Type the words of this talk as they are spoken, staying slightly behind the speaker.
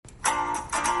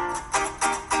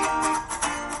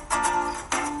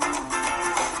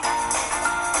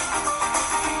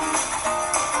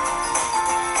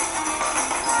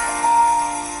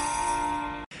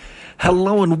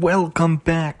Hello and welcome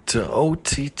back to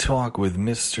OT Talk with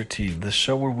Mr. T, the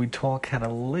show where we talk how to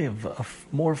live a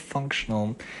more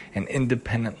functional and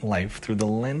independent life through the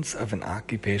lens of an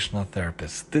occupational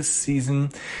therapist. This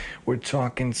season, we're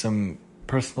talking some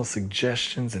personal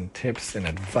suggestions and tips and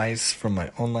advice from my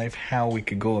own life, how we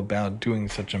could go about doing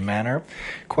such a manner.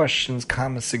 Questions,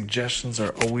 comments, suggestions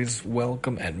are always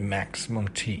welcome at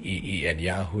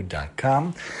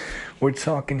maximumtee@yahoo.com. We're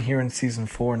talking here in season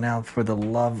 4 now for the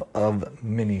love of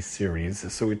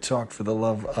mini-series. So we talk for the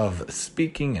love of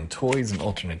speaking and toys and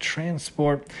alternate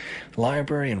transport,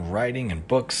 library and writing and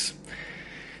books,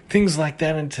 things like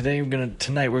that. And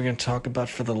tonight we're gonna talk about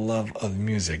for the love of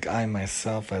music. I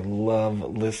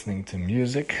love listening to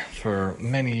music. For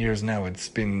many years now, it's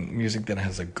been music that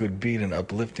has a good beat, an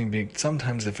uplifting beat.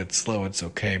 Sometimes if it's slow, it's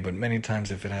okay, but many times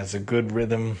if it has a good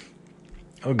rhythm,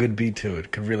 a good beat to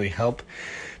it, could really help.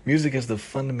 Music has the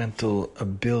fundamental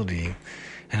ability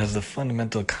and has the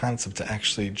fundamental concept to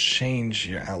actually change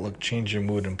your outlook, change your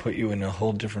mood, and put you in a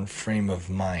whole different frame of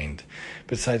mind.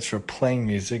 Besides for playing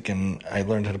music, and I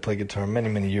learned how to play guitar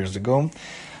many years ago,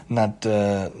 not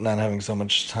having so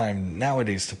much time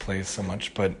nowadays to play so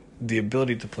much, but the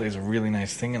ability to play is a really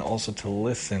nice thing, and also to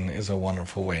listen is a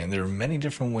wonderful way. And there are many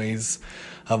different ways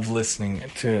of listening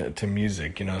to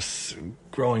music. You know,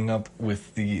 growing up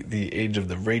with the age of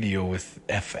the radio, with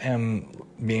FM,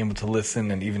 being able to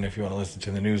listen, and even if you want to listen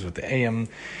to the news with the AM,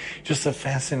 just a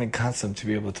fascinating concept to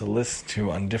be able to listen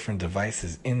to on different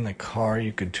devices. In the car,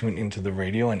 you could tune into the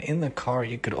radio, and in the car,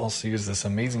 you could also use this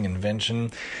amazing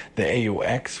invention, the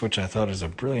AUX, which I thought is a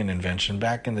brilliant invention.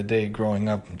 Back in the day, growing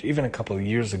up, even a couple of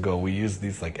years ago, we used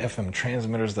these like FM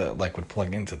transmitters that like would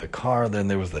plug into the car. Then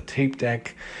there was the tape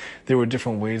deck. There were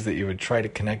different ways that you would try to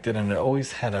connect it, and it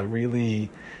always had a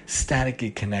really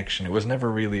staticky connection. It was never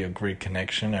really a great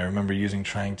connection. I remember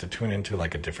trying to tune into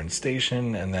like a different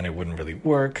station, and then it wouldn't really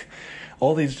work.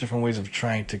 All these different ways of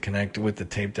trying to connect with the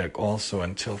tape deck also,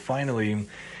 until finally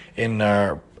in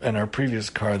our previous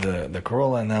car, the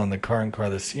Corolla, and now in the current car,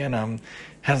 the Sienna,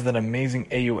 has that amazing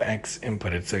AUX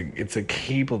input. It's a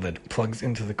cable that plugs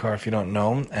into the car, if you don't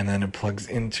know, and then it plugs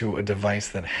into a device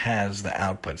that has the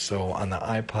output. So on the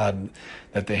iPod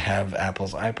that they have,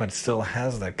 Apple's iPod still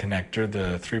has that connector,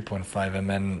 the 3.5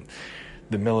 mm,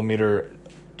 the millimeter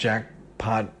jack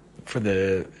pot for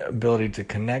the ability to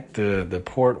connect the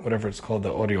port, whatever it's called,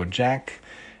 the audio jack.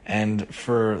 And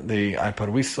for the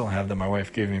iPod, we still have that. My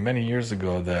wife gave me many years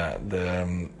ago, the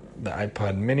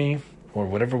iPod mini, or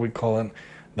whatever we call it,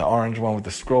 the orange one with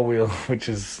the scroll wheel, which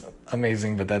is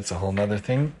amazing, but that's a whole nother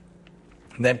thing.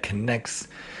 That connects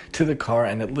to the car,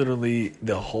 and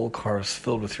the whole car is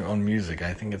filled with your own music.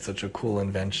 I think it's such a cool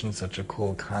invention, such a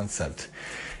cool concept.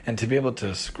 And to be able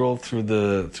to scroll through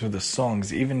the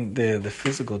songs, even the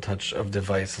physical touch of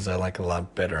devices, I like a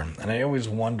lot better. And I always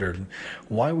wondered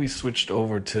why we switched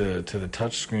over to the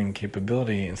touchscreen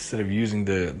capability instead of using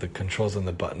the controls and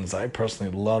the buttons. I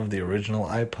personally love the original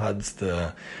iPods,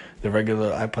 the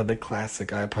regular iPod, the classic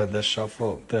iPod, the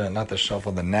shuffle, the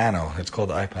Nano. It's called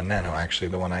the iPod Nano, actually,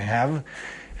 the one I have.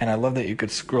 And I love that you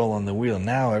could scroll on the wheel.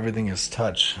 Now everything is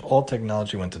touch. All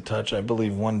technology went to touch. I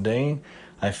believe one day,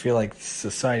 I feel like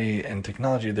society and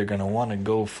technology, they're going to want to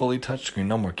go fully touchscreen.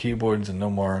 No more keyboards and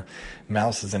no more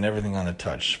mouses and everything on the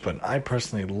touch. But I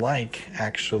personally like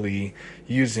actually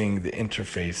using the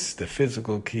interface, the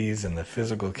physical keys and the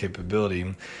physical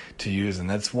capability to use. And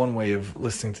that's one way of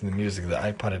listening to the music. The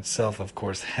iPod itself, of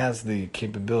course, has the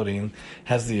capability,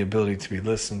 has the ability to be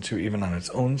listened to even on its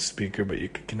own speaker, but you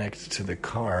can connect it to the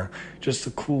car. Just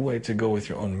a cool way to go with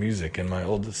your own music. And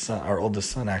our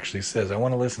oldest son actually says, I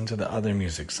want to listen to the other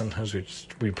music. Sometimes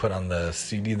we put on the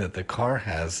CD that the car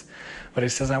has, but he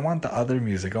says, I want the other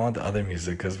music,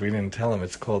 because we didn't tell him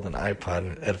it's called an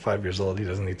iPod. At 5 years old, he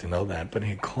doesn't need to know that, but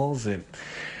he calls it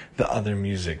the other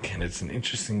music, and it's an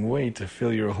interesting way to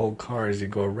fill your whole car as you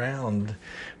go around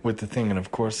with the thing. And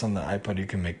of course, on the iPod, you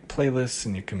can make playlists,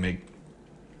 and you can make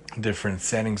different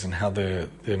settings and how the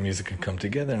music can come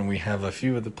together. And we have a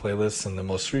few of the playlists, and the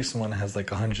most recent one has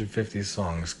like 150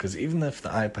 songs, because even if the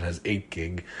iPod has 8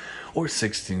 gig or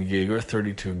 16 gig or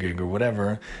 32 gig or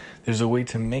whatever, there's a way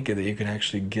to make it that you can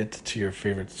actually get to your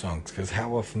favorite songs. Because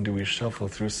how often do we shuffle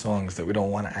through songs that we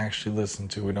don't want to actually listen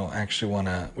to? We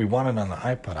want it on the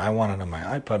iPod. I want it on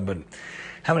my iPod, but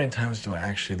how many times do I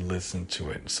actually listen to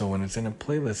it? So when it's in a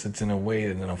playlist, it's in a way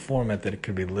and in a format that it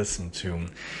could be listened to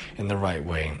in the right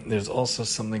way. There's also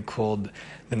something called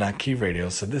the Naki radio.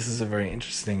 So this is a very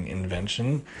interesting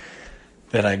invention.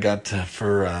 that I got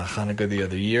for Hanukkah the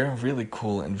other year. Really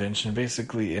cool invention.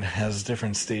 Basically, it has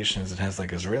different stations. It has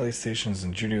like Israeli stations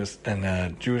and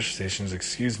Jewish stations,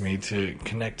 to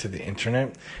connect to the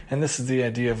internet. And this is the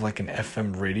idea of like an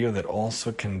FM radio that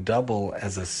also can double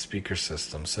as a speaker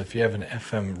system. So if you have an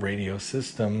FM radio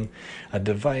system, a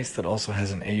device that also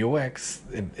has an AUX,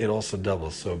 it also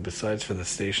doubles. So besides for the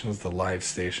stations, the live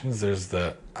stations, there's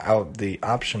the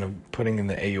option of putting in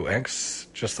the AUX,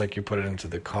 just like you put it into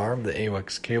the car, the AUX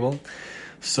cable.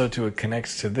 So too, it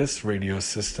connects to this radio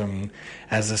system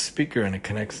as a speaker, and it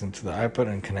connects into the iPod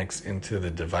and connects into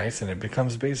the device, and it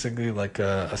becomes basically like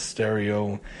a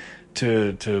stereo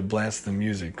to blast the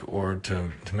music or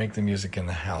to make the music in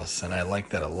the house, and I like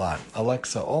that a lot.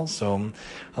 Alexa also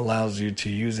allows you to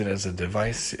use it as a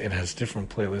device. It has different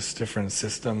playlists, different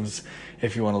systems.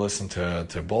 If you want to listen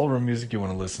to ballroom music, you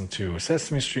want to listen to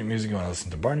Sesame Street music, you want to listen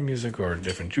to Barney music or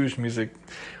different Jewish music,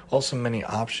 also many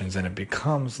options, and it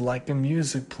becomes like a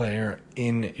music player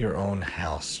in your own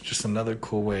house. Just another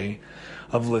cool way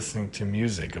of listening to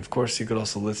music. Of course, you could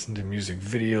also listen to music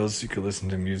videos. You could listen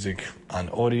to music on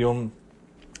audio.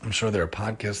 I'm sure there are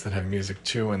podcasts that have music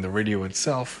too, and the radio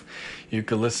itself you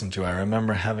could listen to. I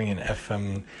remember having an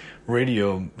FM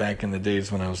radio back in the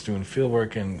days when I was doing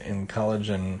fieldwork in college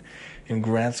and in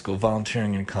grad school,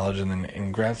 volunteering in college and then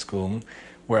in grad school,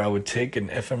 where I would take an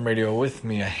FM radio with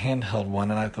me, a handheld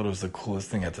one, and I thought it was the coolest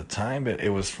thing at the time. But it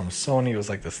was from Sony. It was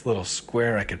like this little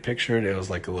square. I could picture it. It was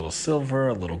like a little silver,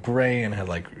 a little gray, and had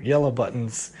like yellow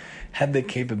buttons. Had the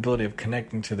capability of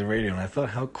connecting to the radio, and I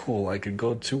thought how cool. I could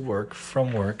go to work,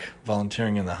 from work,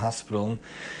 volunteering in the hospital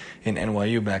in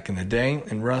NYU back in the day,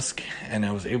 in Rusk, and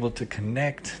I was able to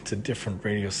connect to different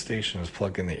radio stations,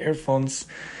 plug in the earphones.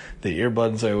 The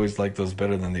earbuds, I always liked those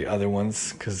better than the other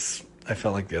ones, because I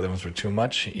felt like the other ones were too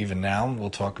much. Even now, we'll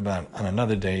talk about on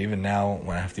another day, even now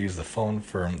when I have to use the phone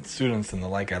for students and the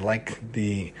like, I like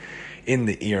the in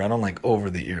the ear. I don't like over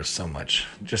the ear so much.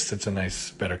 Just it's a nice,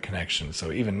 better connection.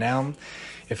 So even now,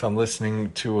 if I'm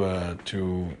listening to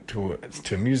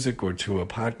music or to a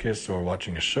podcast or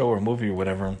watching a show or a movie or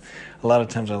whatever, a lot of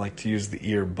times I like to use the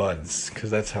earbuds,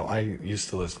 because that's how I used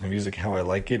to listen to music, how I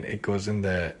like it. It goes in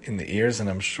the ears, and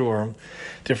I'm sure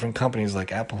different companies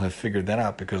like Apple have figured that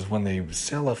out, because when they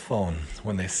sell a phone,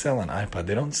 when they sell an iPod,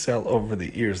 they don't sell over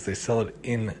the ears, they sell it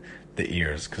in the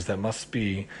ears, because that must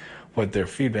be what their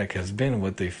feedback has been,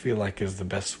 what they feel like is the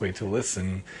best way to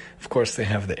listen. Of course, they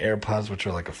have the AirPods, which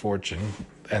are like a fortune,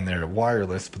 and they're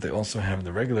wireless, but they also have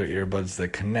the regular earbuds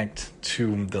that connect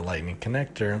to the Lightning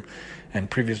connector, and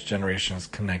previous generations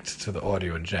connect to the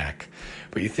audio jack.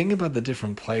 But you think about the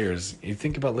different players, you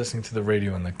think about listening to the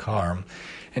radio in the car,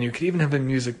 and you could even have a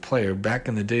music player. Back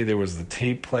in the day, there was the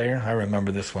tape player. I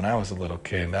remember this when I was a little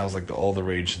kid. That was like all the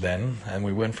rage then, and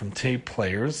we went from tape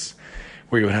players,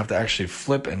 where you would have to actually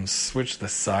flip and switch the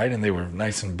side, and they were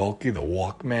nice and bulky. The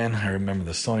Walkman, I remember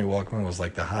the Sony Walkman was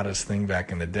like the hottest thing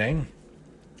back in the day.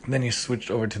 And then you switched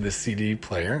over to the CD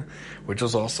player, which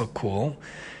was also cool.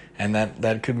 And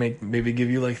that could maybe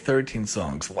give you like 13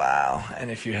 songs. Wow.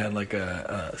 And if you had like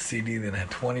a CD that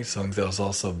had 20 songs, that was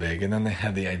also big. And then they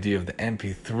had the idea of the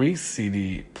MP3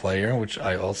 CD player, which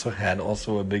I also had,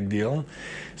 also a big deal.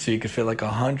 So you could fit like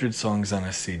 100 songs on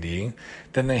a CD.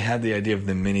 Then they had the idea of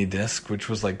the mini disc, which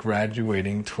was like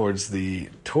graduating towards the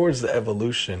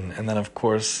evolution. And then of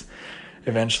course,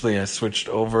 eventually I switched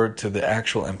over to the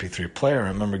actual MP3 player. I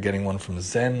remember getting one from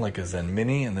Zen, like a Zen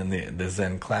Mini, and then the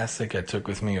Zen Classic I took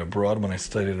with me abroad when I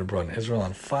studied abroad in Israel.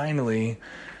 And finally,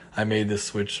 I made the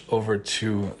switch over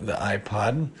to the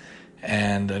iPod,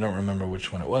 and I don't remember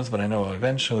which one it was, but I know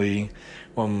eventually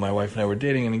when my wife and I were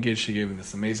dating and engaged, she gave me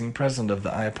this amazing present of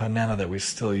the iPod Nano that we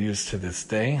still use to this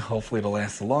day. Hopefully it'll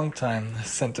last a long time.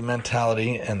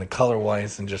 Sentimentality and the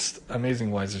color-wise and just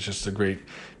amazing-wise, it's just a great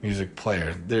music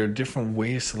player. There are different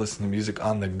ways to listen to music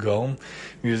on the go.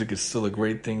 Music is still a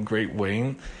great thing, great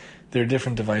way. There are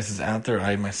different devices out there.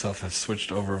 I myself have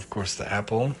switched over, of course, to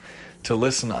Apple to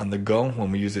listen on the go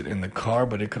when we use it in the car,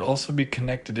 but it could also be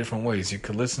connected different ways. You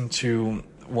could listen to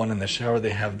one in the shower.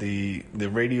 They have the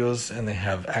radios, and they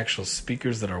have actual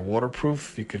speakers that are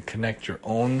waterproof. You could connect your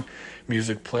own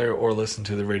music player or listen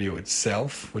to the radio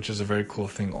itself, which is a very cool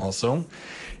thing also.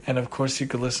 And of course you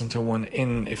could listen to one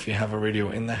if you have a radio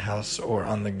in the house or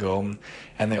on the go.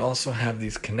 And they also have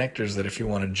these connectors that if you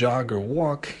want to jog or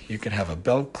walk, you can have a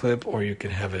belt clip, or you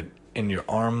can have it on your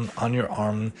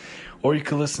arm, or you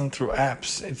can listen through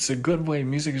apps. It's a good way.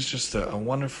 Music is just a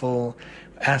wonderful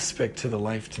aspect to the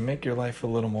life to make your life a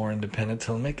little more independent,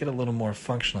 to make it a little more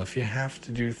functional. If you have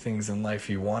to do things in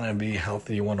life, you want to be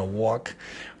healthy, you want to walk,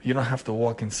 you don't have to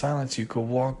walk in silence. You could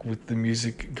walk with the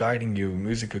music guiding you,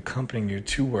 music accompanying you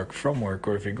to work, from work,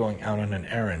 or if you're going out on an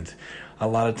errand. A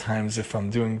lot of times if I'm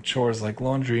doing chores like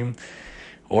laundry,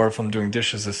 or if I'm doing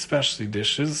dishes, especially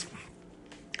dishes,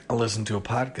 I'll listen to a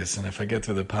podcast, and if I get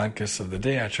through the podcasts of the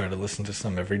day, I try to listen to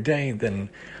some every day. Then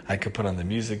I could put on the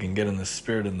music and get in the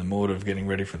spirit and the mode of getting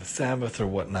ready for the Sabbath or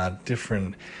whatnot.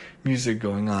 Different music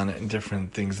going on and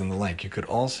different things and the like. You could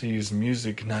also use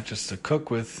music not just to cook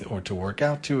with or to work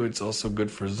out to. It's also good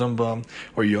for Zumba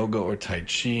or yoga or Tai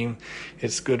Chi.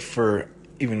 It's good for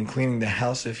even cleaning the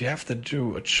house. If you have to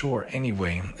do a chore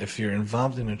anyway, if you're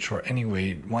involved in a chore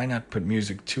anyway, why not put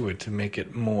music to it to make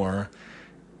it more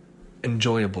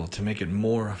enjoyable, to make it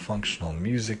more functional?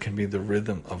 Music can be the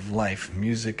rhythm of life.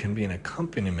 Music can be an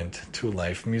accompaniment to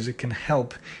life. Music can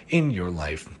help in your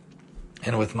life.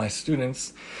 And with my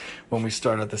students, when we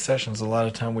start out the sessions, a lot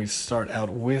of time we start out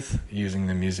with using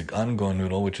the music on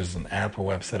GoNoodle, which is an app or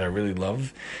website I really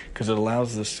love, because it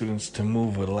allows the students to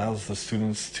move. It allows the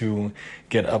students to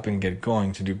get up and get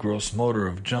going, to do gross motor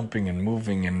of jumping and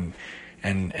moving and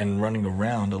running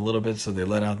around a little bit, so they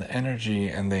let out the energy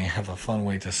and they have a fun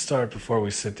way to start before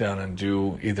we sit down and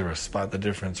do either a spot the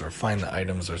difference or find the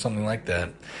items or something like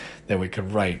that we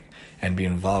could write and be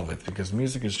involved with, because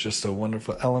music is just a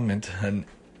wonderful element, an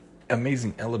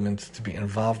amazing element to be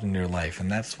involved in your life. And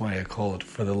that's why I call it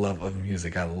For the Love of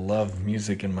Music. I love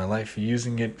music in my life,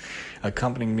 using it,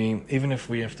 accompanying me. Even if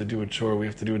we have to do a chore, we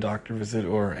have to do a doctor visit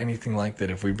or anything like that,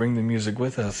 if we bring the music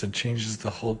with us, it changes the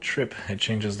whole trip. It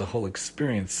changes the whole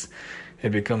experience.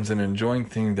 It becomes an enjoying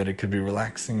thing, that it could be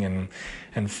relaxing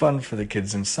and fun for the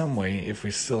kids in some way if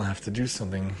we still have to do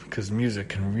something, because music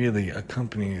can really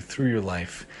accompany you through your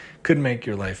life, could make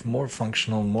your life more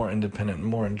functional, more independent,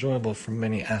 more enjoyable for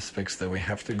many aspects that we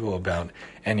have to go about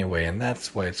anyway. And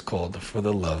that's why it's called For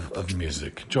the Love of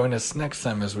Music. Join us next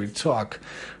time as we talk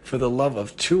for the love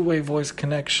of two-way voice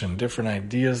connection, different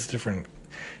ideas, different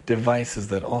devices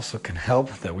that also can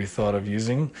help that we thought of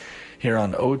using here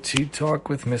on OT Talk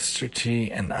with Mr.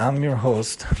 T, and I'm your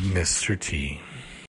host, Mr. T.